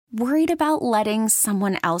Worried about letting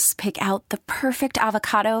someone else pick out the perfect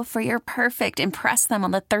avocado for your perfect impress them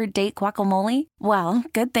on the third date guacamole? Well,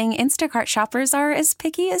 good thing Instacart shoppers are as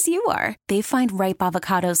picky as you are. They find ripe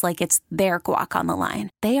avocados like it's their guac on the line.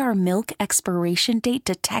 They are milk expiration date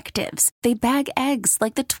detectives. They bag eggs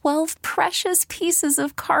like the 12 precious pieces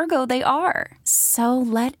of cargo they are. So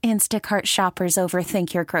let Instacart shoppers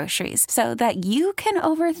overthink your groceries so that you can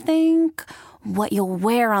overthink what you'll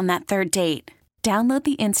wear on that third date. Download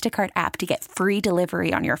the Instacart app to get free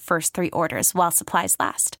delivery on your first 3 orders while supplies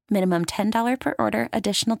last. Minimum $10 per order.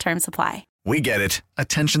 Additional terms apply. We get it.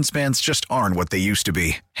 Attention spans just aren't what they used to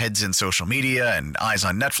be. Heads in social media and eyes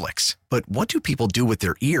on Netflix. But what do people do with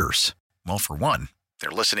their ears? Well, for one, they're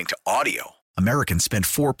listening to audio. Americans spend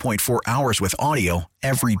 4.4 hours with audio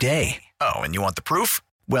every day. Oh, and you want the proof?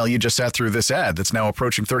 Well, you just sat through this ad that's now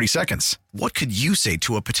approaching 30 seconds. What could you say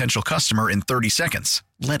to a potential customer in 30 seconds?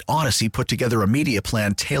 Let Odyssey put together a media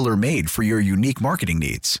plan tailor-made for your unique marketing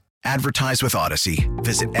needs. Advertise with Odyssey.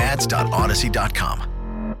 Visit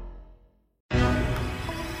ads.odyssey.com.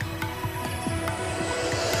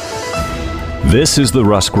 This is the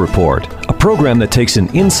Rusk Report, a program that takes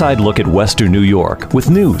an inside look at Western New York with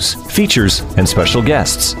news, features, and special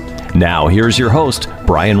guests. Now, here's your host,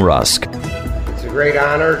 Brian Rusk. It's a great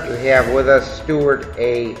honor to have with us Stuart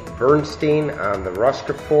A. Bernstein on the Rusk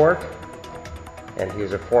Report, and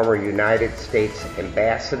he's a former United States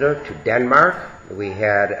ambassador to Denmark. We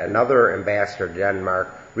had another ambassador to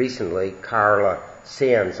Denmark recently, Carla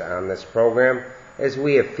Sands, on this program, as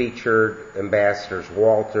we have featured Ambassadors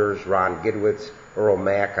Walters, Ron Gidwitz, Earl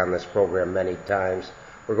Mack on this program many times.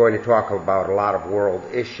 We're going to talk about a lot of world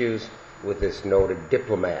issues with this noted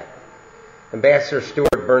diplomat. Ambassador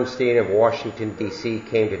Stuart Bernstein of Washington, D.C.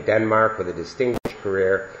 came to Denmark with a distinguished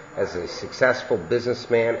career as a successful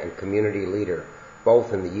businessman and community leader,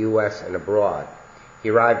 both in the U.S. and abroad. He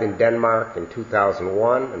arrived in Denmark in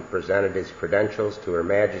 2001 and presented his credentials to Her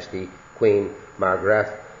Majesty Queen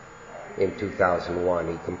Margrethe in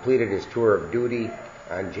 2001. He completed his tour of duty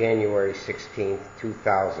on January 16,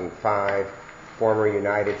 2005. Former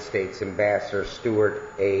United States Ambassador Stuart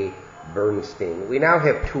A. Bernstein. We now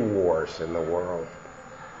have 2 wars in the world.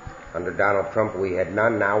 Under Donald Trump we had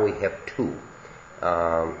none, now we have 2.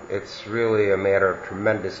 It's really a matter of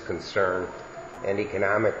tremendous concern, and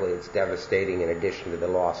economically it's devastating in addition to the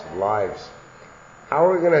loss of lives. How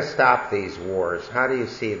are we going to stop these wars? How do you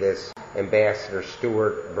see this, Ambassador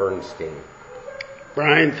Stuart Bernstein?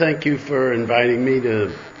 Brian, thank you for inviting me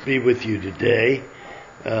to be with you today.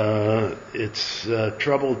 It's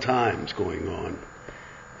troubled times going on.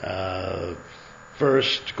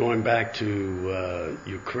 First, going back to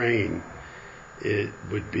Ukraine, it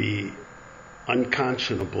would be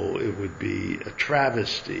unconscionable, it would be a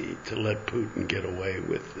travesty to let Putin get away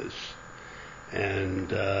with this.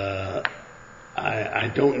 And I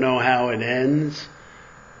don't know how it ends,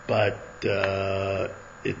 but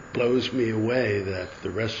it blows me away that the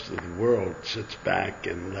rest of the world sits back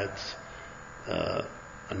and lets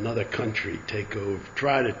another country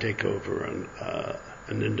try to take over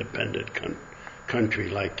an independent country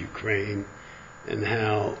like Ukraine, and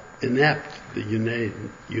how inept the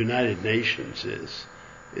United Nations is.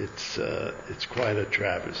 It's quite a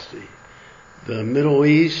travesty. The Middle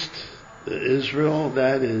East, Israel,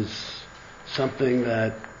 that is something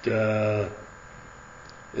that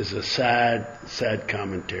is a sad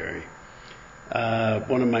commentary.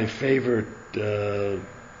 One of my favorite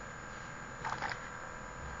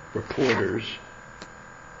reporters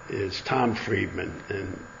is Tom Friedman,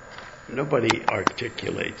 and nobody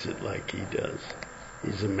articulates it like he does.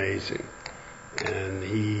 He's amazing, and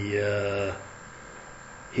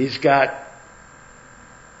he's got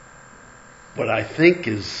what I think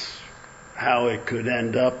is how it could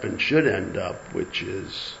end up and should end up, which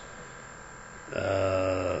is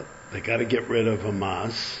they got to get rid of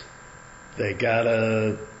Hamas. They got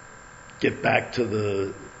to get back to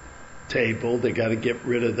the table. They got to get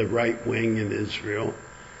rid of the right wing in Israel.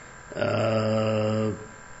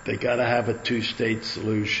 They got to have a 2-state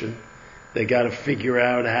solution. They got to figure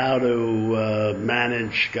out how to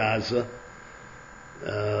manage Gaza.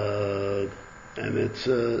 And it's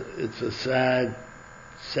a sad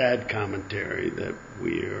commentary that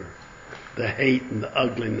the hate and the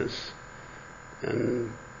ugliness.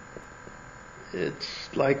 And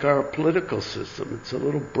it's like our political system. It's a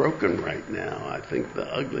little broken right now. I think the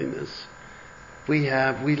ugliness. We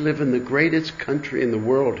live in the greatest country in the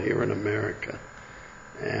world here in America.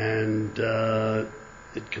 And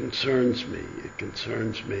it concerns me. It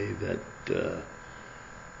concerns me that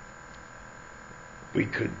we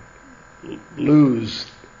could lose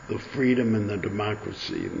the freedom and the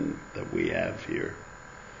democracy that we have here.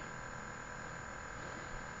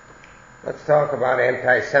 Let's talk about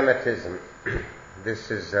anti-Semitism.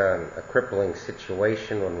 This is a crippling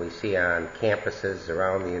situation when we see on campuses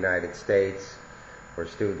around the United States where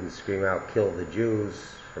students scream out, "Kill the Jews,"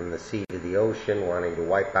 from the sea to the ocean, wanting to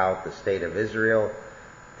wipe out the state of Israel.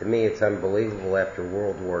 To me, it's unbelievable. After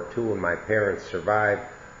World War II, when my parents survived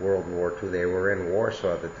World War II, they were in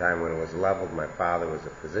Warsaw at the time when it was leveled. My father was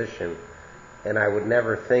a physician. And I would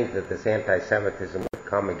never think that this anti-Semitism would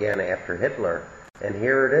come again after Hitler. And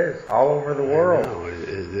here it is, all over the world.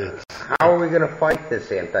 How are we going to fight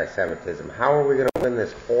this anti-Semitism? How are we going to win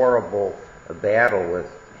this horrible battle with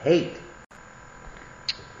hate?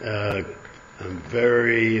 A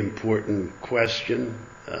very important question.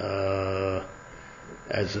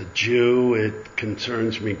 As a Jew, it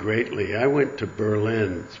concerns me greatly. I went to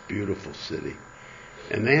Berlin, it's a beautiful city,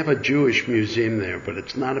 and they have a Jewish museum there, but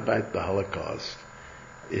it's not about the Holocaust.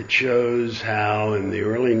 It shows how in the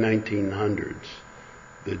early 1900s,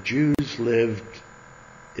 the Jews lived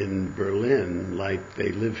in Berlin like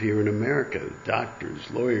they live here in America.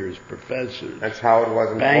 Doctors, lawyers, professors. That's how it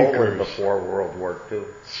was in bankers. Poland before World War II.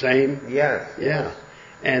 Same? Yes. Yeah.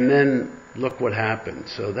 And then look what happened.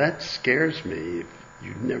 So that scares me.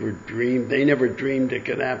 They never dreamed it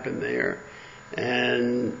could happen there.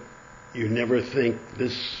 And you never think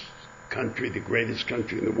this country, the greatest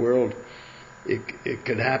country in the world, it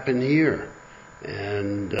could happen here.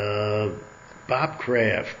 And Bob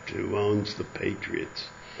Kraft, who owns the Patriots.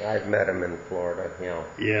 I've met him in Florida,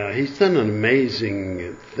 Yeah, he's done an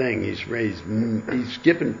amazing thing. He's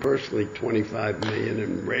given personally $25 million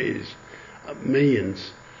and raised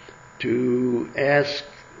millions to ask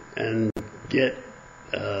and get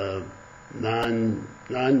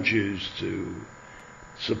non-Jews to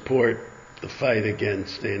support the fight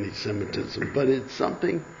against anti-Semitism. But it's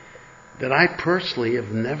something that I personally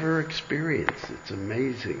have never experienced. It's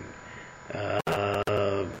amazing.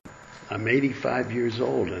 I'm 85 years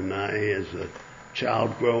old, and as a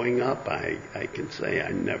child growing up, I can say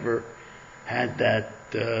I never had that,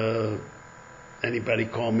 anybody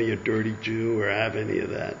call me a dirty Jew or have any of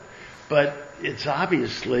that. But it's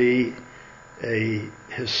obviously a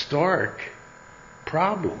historic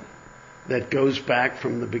problem that goes back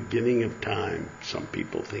from the beginning of time. Some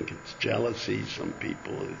people think it's jealousy. Some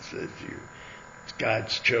people it's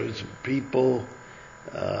God's chosen people.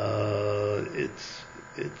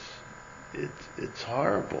 It's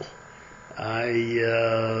horrible.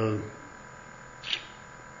 I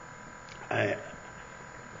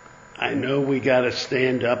know we got to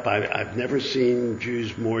stand up. I've never seen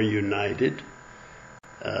Jews more united,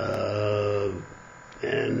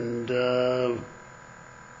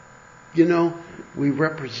 we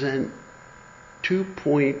represent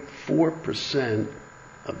 2.4%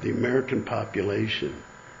 of the American population,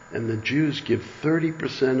 and the Jews give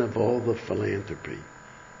 30% of all the philanthropy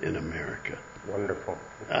in America. Wonderful.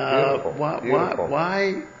 Beautiful.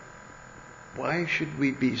 Why should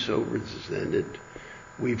we be so resented?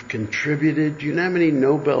 We've contributed. Do you know how many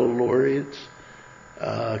Nobel laureates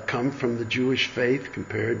come from the Jewish faith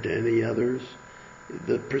compared to any others?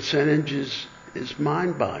 The percentage is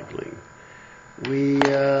mind-boggling.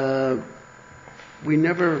 We're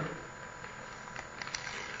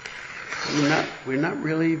not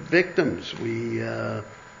really victims. We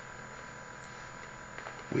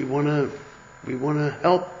want to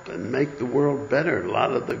help and make the world better. A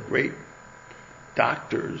lot of the great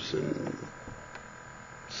doctors and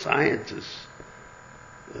scientists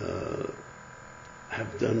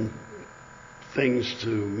have done things to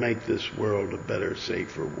make this world a better,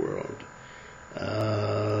 safer world.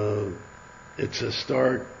 It's a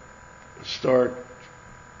stark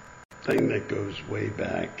thing that goes way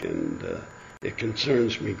back, and it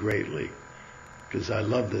concerns me greatly because I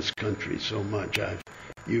love this country so much.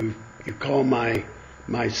 You call my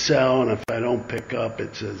cell, and if I don't pick up,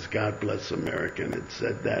 it says, "God bless America." And it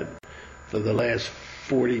said that for the last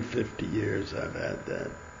 40, 50 years I've had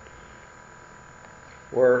that.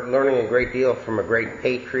 We're learning a great deal from a great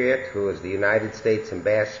patriot who is the United States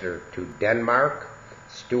ambassador to Denmark,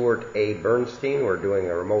 Stuart A. Bernstein. We're doing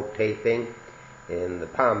a remote taping in the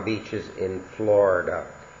Palm Beaches in Florida.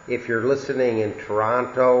 If you're listening in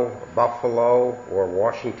Toronto, Buffalo, or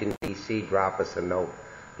Washington, D.C., drop us a note.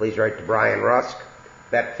 Please write to Brian Rusk,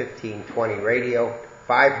 Bet 1520 Radio,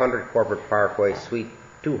 500 Corbett Parkway, Suite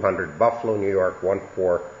 200, Buffalo, New York,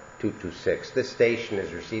 14226. This station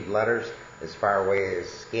has received letters as far away as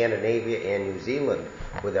Scandinavia and New Zealand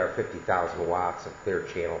with our 50,000 watts of clear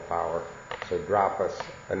channel power. So drop us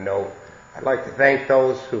a note. I'd like to thank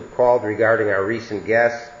those who called regarding our recent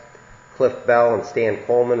guests, Cliff Bell and Stan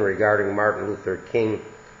Coleman, regarding Martin Luther King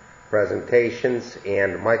presentations,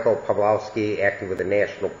 and Michael Pawlowski, active with the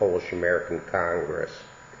National Polish American Congress.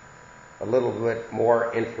 A little bit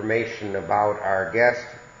more information about our guest.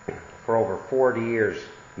 For over 40 years,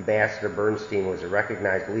 Ambassador Bernstein was a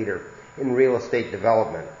recognized leader in real estate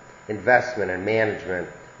development, investment, and management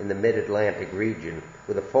in the Mid-Atlantic region,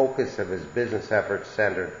 with a focus of his business efforts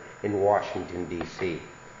centered in Washington, D.C.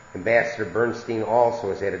 Ambassador Bernstein also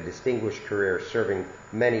has had a distinguished career serving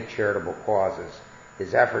many charitable causes.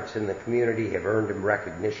 His efforts in the community have earned him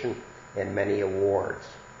recognition and many awards.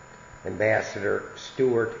 Ambassador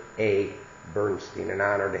Stuart A. Bernstein, an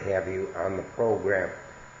honor to have you on the program.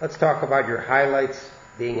 Let's talk about your highlights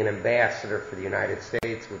being an ambassador for the United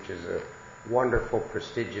States, which is a wonderful,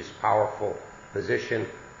 prestigious, powerful position.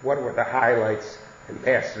 What were the highlights,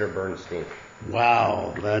 Ambassador Bernstein?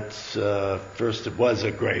 Wow, that's first, it was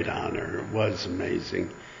a great honor. It was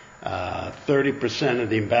amazing. 30% of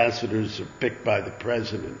the ambassadors are picked by the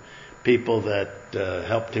president, people that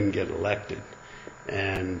helped him get elected.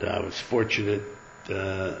 And I was fortunate,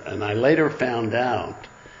 and I later found out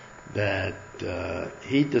that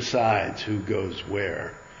he decides who goes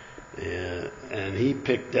where. And he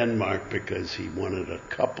picked Denmark because he wanted a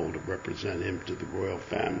couple to represent him to the royal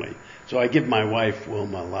family. So I give my wife,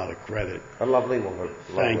 Wilma, a lot of credit. A lovely woman.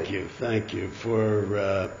 Thank you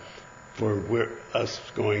for us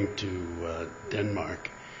going to Denmark.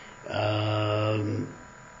 I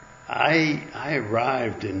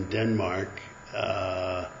arrived in Denmark,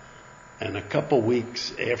 and a couple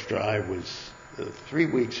weeks after I was, 3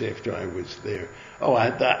 weeks after I was there. Oh,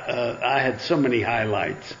 I had so many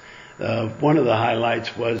highlights. One of the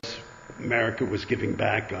highlights was America was giving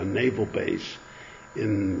back on naval base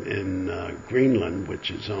in Greenland,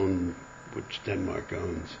 which Denmark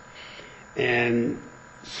owns. And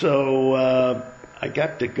so I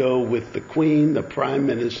got to go with the Queen, the Prime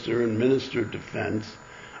Minister, and Minister of Defense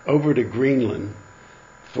over to Greenland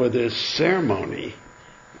for this ceremony,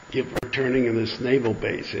 returning in this naval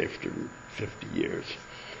base after 50 years.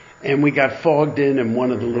 And we got fogged in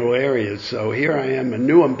one of the little areas. So here I am, a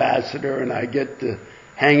new ambassador, and I get to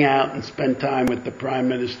hang out and spend time with the Prime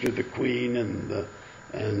Minister, the Queen, and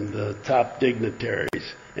the top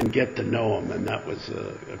dignitaries, and get to know them. And that was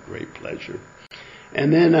a great pleasure.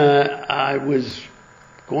 And then I was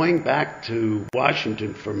going back to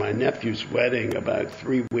Washington for my nephew's wedding about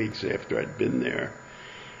 3 weeks after I'd been there.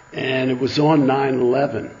 And it was on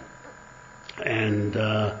 9/11. And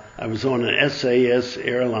I was on an SAS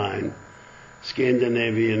airline,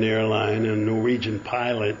 Scandinavian airline, a Norwegian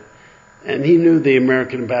pilot. And he knew the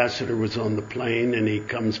American ambassador was on the plane, and he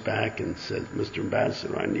comes back and says, "Mr.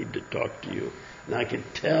 Ambassador, I need to talk to you." And I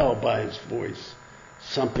could tell by his voice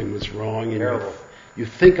something was wrong. And you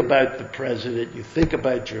think about the president, you think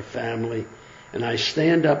about your family. And I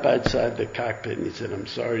stand up outside the cockpit, and he said, "I'm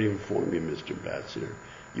sorry to inform you, Mr. Ambassador,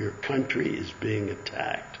 your country is being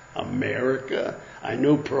attacked." America? I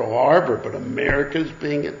know Pearl Harbor, but America's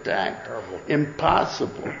being attacked? Terrible.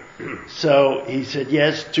 Impossible. So he said,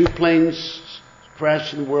 yes, 2 planes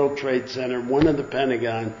crashed in the World Trade Center, 1 in the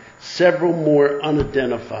Pentagon, several more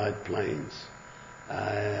unidentified planes.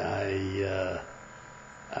 I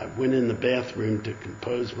went in the bathroom to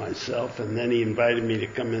compose myself, and then he invited me to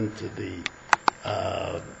come into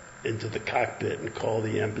the cockpit and call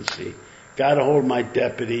the embassy. Got a hold of my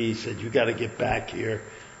deputy. He said, "You got to get back here."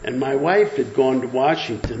 And my wife had gone to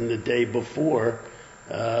Washington the day before.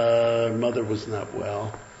 Her mother was not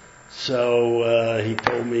well. So he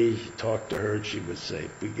told me, he talked to her, and she was safe.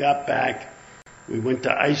 We got back. We went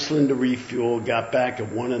to Iceland to refuel, got back at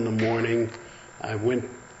 1 a.m. I went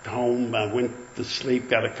home. I went to sleep,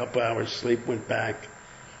 got a couple hours sleep, went back.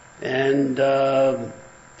 And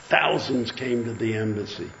thousands came to the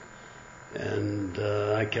embassy. And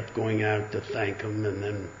I kept going out to thank them, and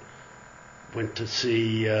then went to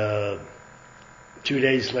see, 2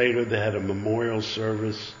 days later, they had a memorial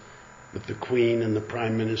service with the Queen and the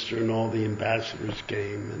Prime Minister, and all the ambassadors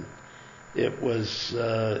came, and it was,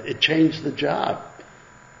 it changed the job.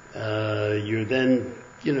 You're then,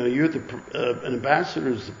 an ambassador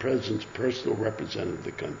is the president's personal representative of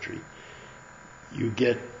the country. You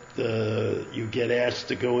get asked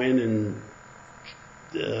to go in and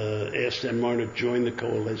ask Denmark to join the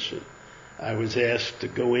coalition. I was asked to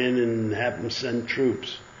go in and have them send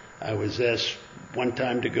troops. I was asked one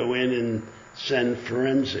time to go in and send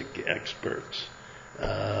forensic experts.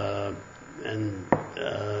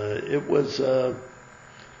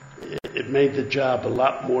 It made the job a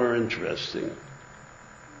lot more interesting.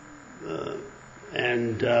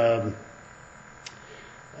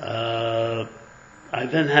 I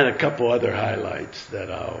then had a couple other highlights that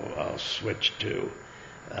I'll switch to.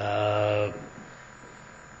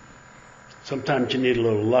 sometimes you need a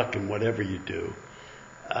little luck in whatever you do.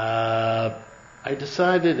 I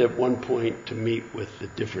decided at one point to meet with the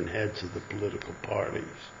different heads of the political parties.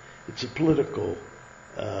 It's a political,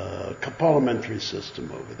 parliamentary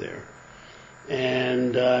system over there.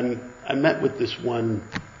 And I met with this one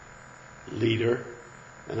leader,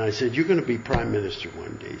 and I said, "You're going to be prime minister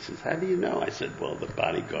one day." He says, "How do you know?" I said, "Well, the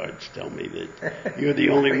bodyguards tell me that you're the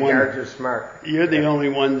only one. Bodyguards are smart. You're the only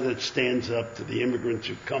one that stands up to the immigrants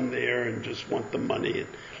who come there and just want the money and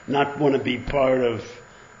not want to be part of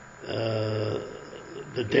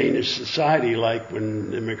the Danish society. Like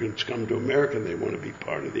when immigrants come to America, they want to be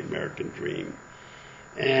part of the American dream."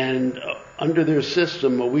 And under their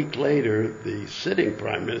system, a week later, the sitting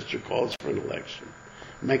prime minister calls for an election.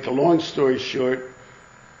 Make a long story short,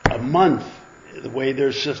 a month, the way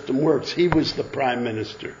their system works, he was the prime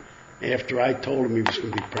minister after I told him he was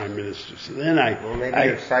going to be prime minister. So then maybe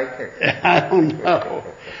you're psychic. I don't know.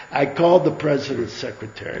 I called the president's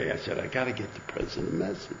secretary. I said, "I got to get the president a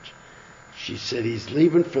message." She said, "He's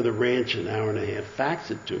leaving for the ranch in an hour and a half.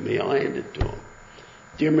 Fax it to me. I'll hand it to him.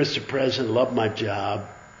 Dear Mr. President, love my job.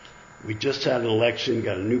 We just had an election,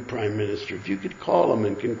 got a new prime minister. If you could call him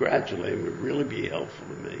and congratulate him, it would really be helpful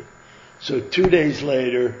to me." So 2 days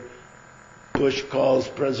later,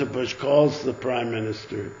 President Bush calls the prime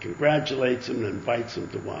minister, congratulates him, and invites him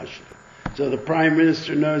to Washington. So the prime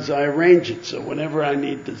minister knows I arrange it. So whenever I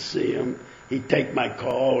need to see him, he'd take my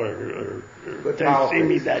call or see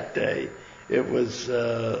me that day. It was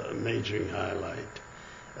an amazing highlight.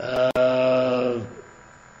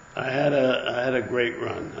 I had a great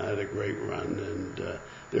run. And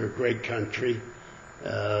they're a great country.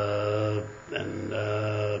 And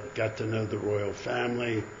got to know the royal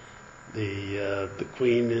family. The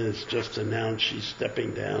Queen has just announced she's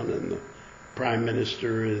stepping down, and the Prime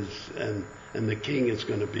Minister and the King is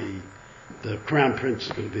going to be, the Crown Prince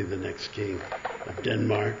is going to be the next King of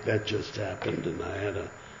Denmark. That just happened, and I had a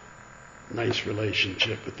nice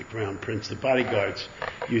relationship with the Crown Prince. The bodyguards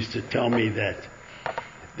used to tell me that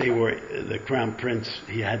the Crown Prince,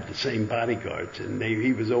 he had the same bodyguards, and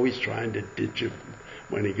he was always trying to ditch him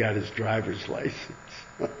when he got his driver's license.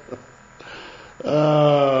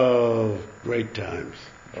 Oh, great times.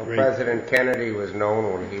 Well, President Kennedy was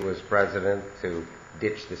known when he was president to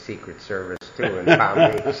ditch the Secret Service too in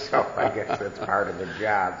Palm Beach, so I guess that's part of the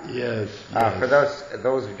job. Yes. For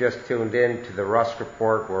those who just tuned in to the Rusk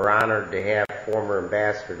Report, we're honored to have former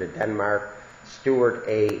ambassador to Denmark, Stuart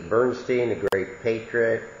A. Bernstein, a great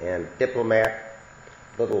patriot and diplomat.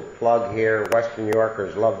 Little plug here, Western New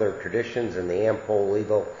Yorkers love their traditions, and the Ampol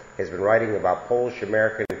Eagle has been writing about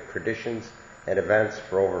Polish-American traditions and events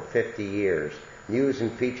for over 50 years. News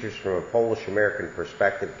and features from a Polish-American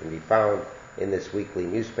perspective can be found in this weekly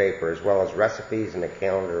newspaper, as well as recipes and a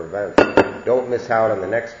calendar of events. Don't miss out on the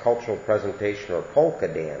next cultural presentation or polka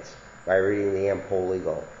dance by reading the Ampol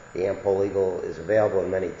Eagle. The Ampol Eagle is available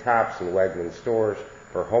in many Tops and Wegmans stores.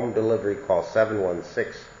 For home delivery, call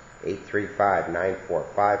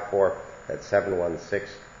 716-835-9454. That's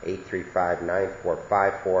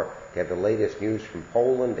 716-835-9454 to have the latest news from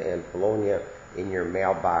Poland and Polonia in your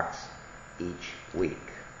mailbox each week.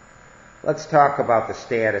 Let's talk about the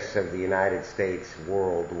status of the United States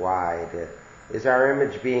worldwide. Is our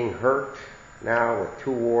image being hurt now with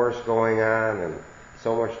 2 wars going on and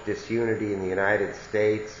so much disunity in the United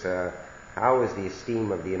States? How is the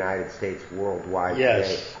esteem of the United States worldwide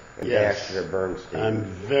today? Ambassador Bernstein. I'm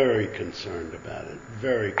very concerned about it.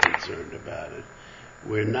 Very concerned about it.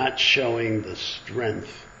 We're not showing the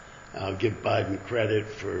strength. I'll give Biden credit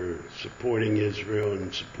for supporting Israel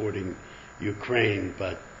and supporting Ukraine,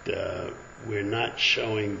 but we're not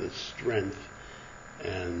showing the strength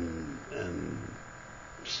and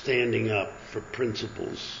standing up for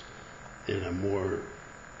principles in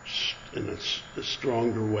a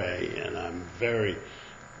stronger way, and I'm very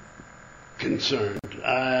concerned.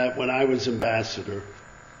 When I was ambassador,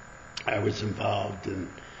 I was involved in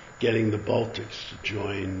getting the Baltics to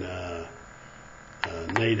join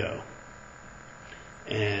NATO,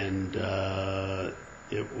 and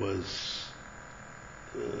it was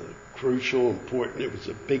crucial, important. It was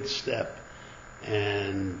a big step,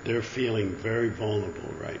 and they're feeling very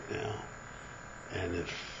vulnerable right now. And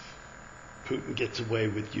if Putin gets away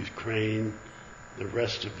with Ukraine, the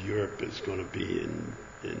rest of Europe is going to be in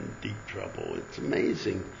deep trouble. It's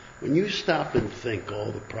amazing when you stop and think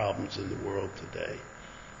all the problems in the world today.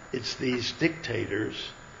 It's these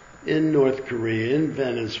dictators in North Korea, in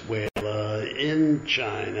Venezuela, in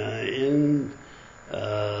China, in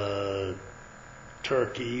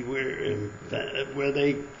Turkey, where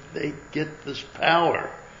they get this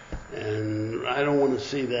power And I don't want to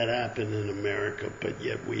see that happen in America, but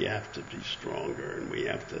yet we have to be stronger, and we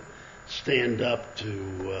have to stand up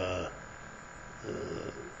to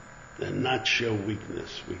and not show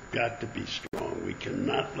weakness. We've got to be strong. We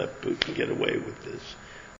cannot let Putin get away with this.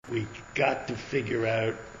 We've got to figure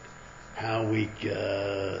out how we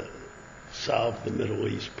solve the Middle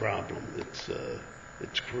East problem. It's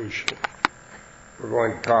crucial. We're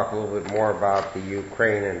going to talk a little bit more about the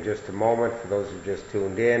Ukraine in just a moment. For those who just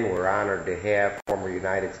tuned in, we're honored to have former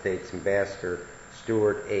United States Ambassador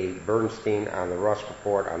Stuart A. Bernstein on the Rusk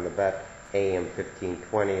Report on the Bet AM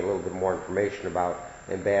 1520. A little bit more information about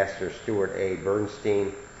Ambassador Stuart A.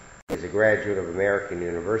 Bernstein. He's a graduate of American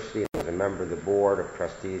University and was a member of the board of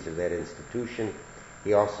trustees of that institution.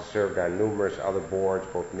 He also served on numerous other boards,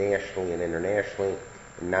 both nationally and internationally.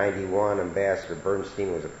 In '91, Ambassador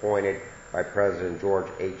Bernstein was appointed by President George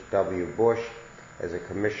H.W. Bush as a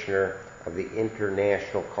commissioner of the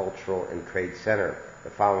International Cultural and Trade Center. The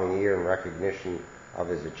following year, in recognition of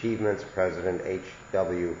his achievements, President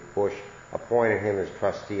H.W. Bush appointed him as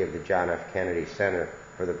trustee of the John F. Kennedy Center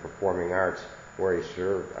for the Performing Arts, where he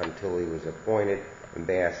served until he was appointed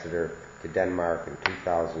ambassador to Denmark in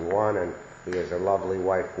 2001. And he has a lovely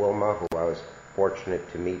wife, Wilma, who I was fortunate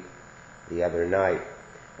to meet the other night.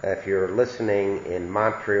 If you're listening in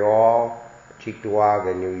Montreal,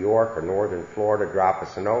 Cheektowaga, New York, or Northern Florida, drop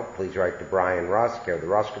us a note. Please write to Brian Rusk, care of the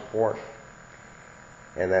Rusk Report.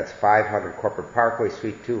 And that's 500 Corporate Parkway,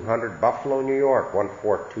 Suite 200, Buffalo, New York,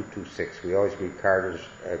 14226. We always read cards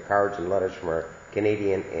and letters from our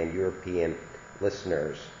Canadian and European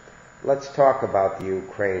listeners. Let's talk about the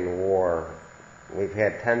Ukraine war. We've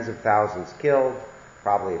had tens of thousands killed,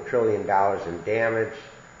 probably $1 trillion in damage.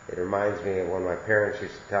 It reminds me of when my parents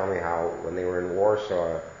used to tell me how when they were in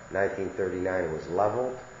Warsaw, 1939, it was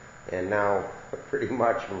leveled, and now pretty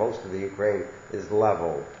much most of the Ukraine is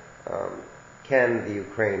leveled. Can the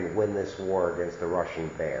Ukraine win this war against the Russian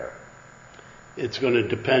bear? It's going to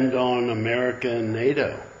depend on America and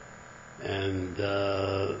NATO. And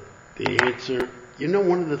the answer,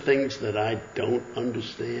 one of the things that I don't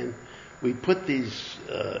understand, we put these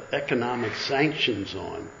economic sanctions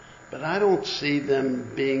on, but I don't see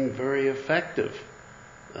them being very effective.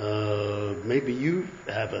 Maybe you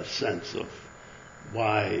have a sense of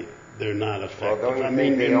why they're not effective. Well, don't you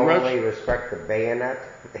think they only respect the bayonet?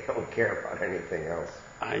 They don't care about anything else.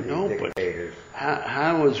 I know, but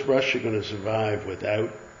how is Russia going to survive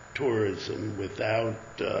without tourism, without...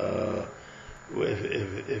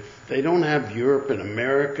 if they don't have Europe and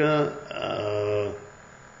America,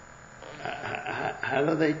 how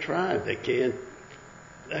do they thrive? They can't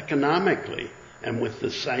economically. And with the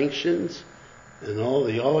sanctions and all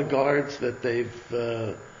the oligarchs that they've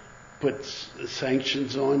put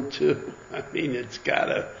sanctions on too, I mean,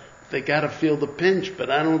 they gotta feel the pinch, but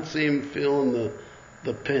I don't see them feeling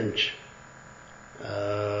the pinch.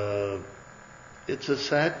 It's a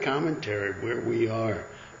sad commentary where we are.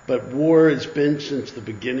 But war has been since the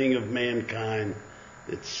beginning of mankind.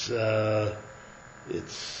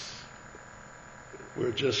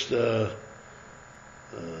 We're just, one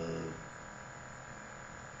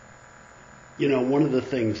of the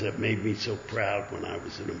things that made me so proud when I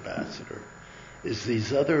was an ambassador is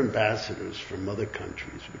these other ambassadors from other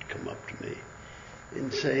countries would come up to me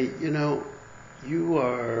and say, you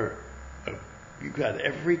got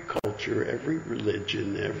every culture, every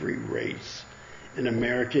religion, every race in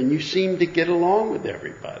America, and you seem to get along with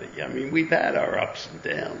everybody. I mean, we've had our ups and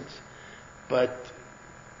downs, but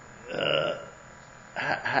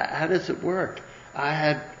how does it work? I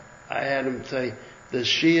had him say the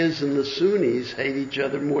Shias and the Sunnis hate each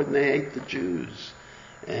other more than they hate the Jews,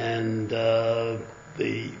 and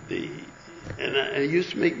it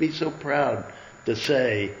used to make me so proud to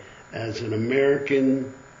say, as an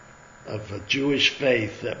American of a Jewish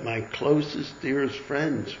faith, that my closest, dearest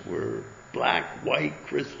friends were black, white,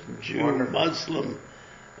 Christian, Jew, Wonderful. Muslim,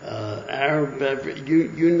 Arab,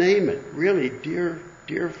 you name it. Really, dear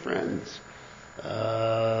friends.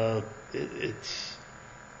 It's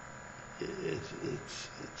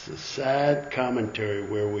a sad commentary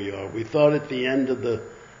where we are. We thought at the end of the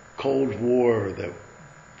Cold War that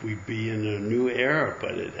we'd be in a new era,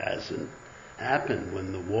 but it hasn't happened.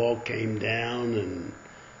 When the wall came down and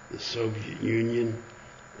the Soviet Union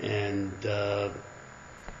and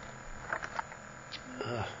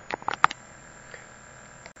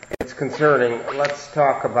it's concerning. Let's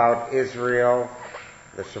talk about Israel,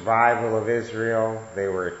 the survival of Israel. They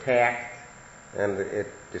were attacked, and it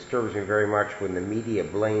disturbs me very much when the media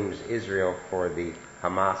blames Israel for the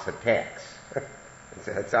Hamas attacks.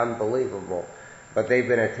 It's unbelievable. But they've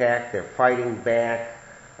been attacked. They're fighting back.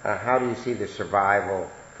 How do you see the survival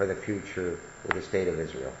for for the future of the state of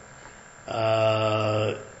Israel?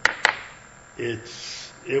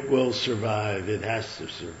 It will survive. It has to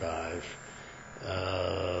survive.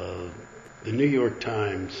 The New York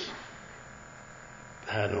Times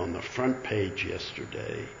had on the front page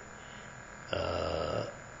yesterday a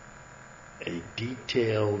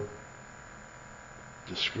detailed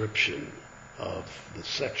description of the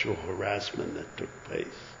sexual harassment that took place.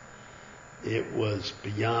 It was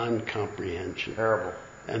beyond comprehension. Terrible.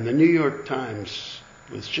 And the New York Times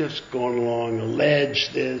was just going along,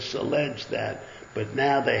 alleged this, alleged that, but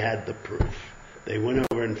now they had the proof. They went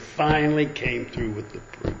over and finally came through with the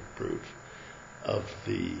proof of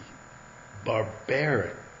the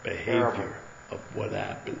barbaric behavior of what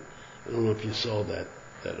happened. I don't know if you saw that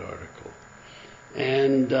article.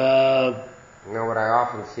 And you know what, I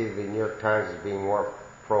often see the New York Times as being more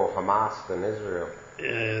pro-Hamas than Israel.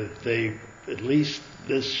 They, at least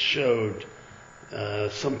this showed,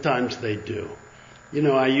 sometimes they do. You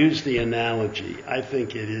know, I use the analogy. I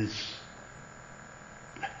think it is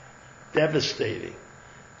devastating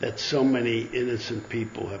that so many innocent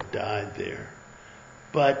people have died there.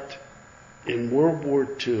 But in World War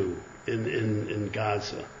II, in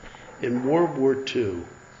Gaza, in World War II,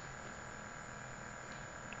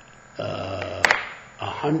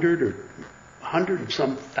 100 and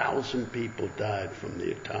some thousand people died from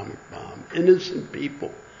the atomic bomb. Innocent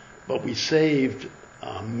people. But we saved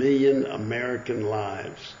 1 million American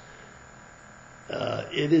lives.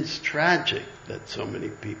 It is tragic that so many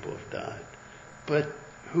people have died. But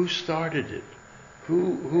who started it?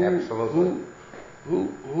 Who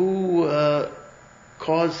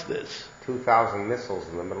caused this? 2,000 missiles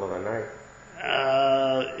in the middle of the night.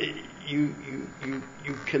 You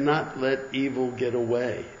cannot let evil get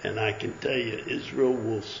away, and I can tell you, Israel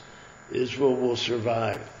will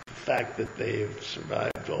survive. The fact that they have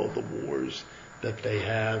survived all the wars that they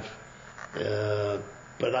have,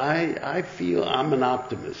 but I feel I'm an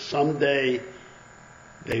optimist. Someday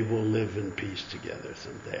they will live in peace together.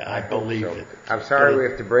 Someday I believe it. I'm sorry we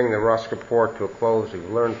have to bring the Rusk Report to a close. We've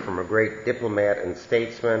learned from a great diplomat and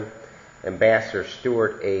statesman, Ambassador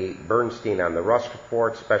Stuart A. Bernstein, on the Rusk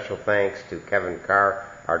Report. Special thanks to Kevin Carr,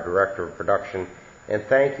 our Director of Production. And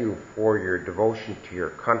thank you for your devotion to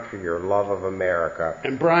your country, your love of America.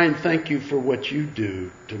 And Brian, thank you for what you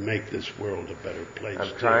do to make this world a better place.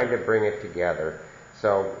 I'm trying to bring it together.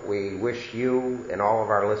 So we wish you and all of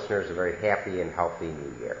our listeners a very happy and healthy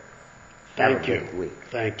New Year. Thank you. Have a good week.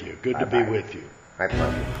 Thank you. Good to be with you. My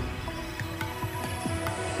pleasure.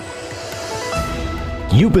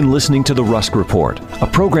 You've been listening to The Rusk Report, a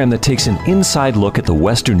program that takes an inside look at the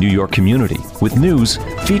Western New York community with news,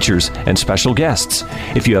 features, and special guests.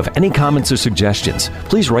 If you have any comments or suggestions,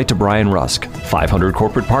 please write to Brian Rusk, 500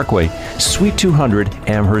 Corporate Parkway, Suite 200,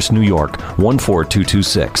 Amherst, New York,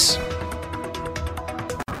 14226.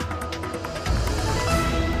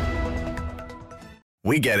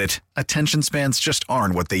 We get it. Attention spans just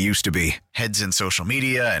aren't what they used to be. Heads in social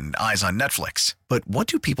media and eyes on Netflix. But what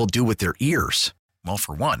do people do with their ears? Well,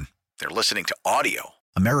 for one, they're listening to audio.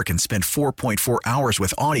 Americans spend 4.4 hours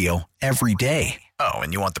with audio every day. Oh,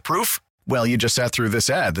 and you want the proof? Well, you just sat through this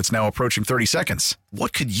ad that's now approaching 30 seconds.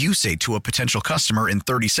 What could you say to a potential customer in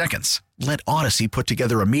 30 seconds? Let Odyssey put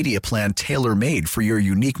together a media plan tailor-made for your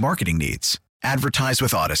unique marketing needs. Advertise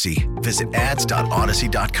with Odyssey. Visit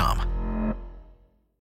ads.odyssey.com.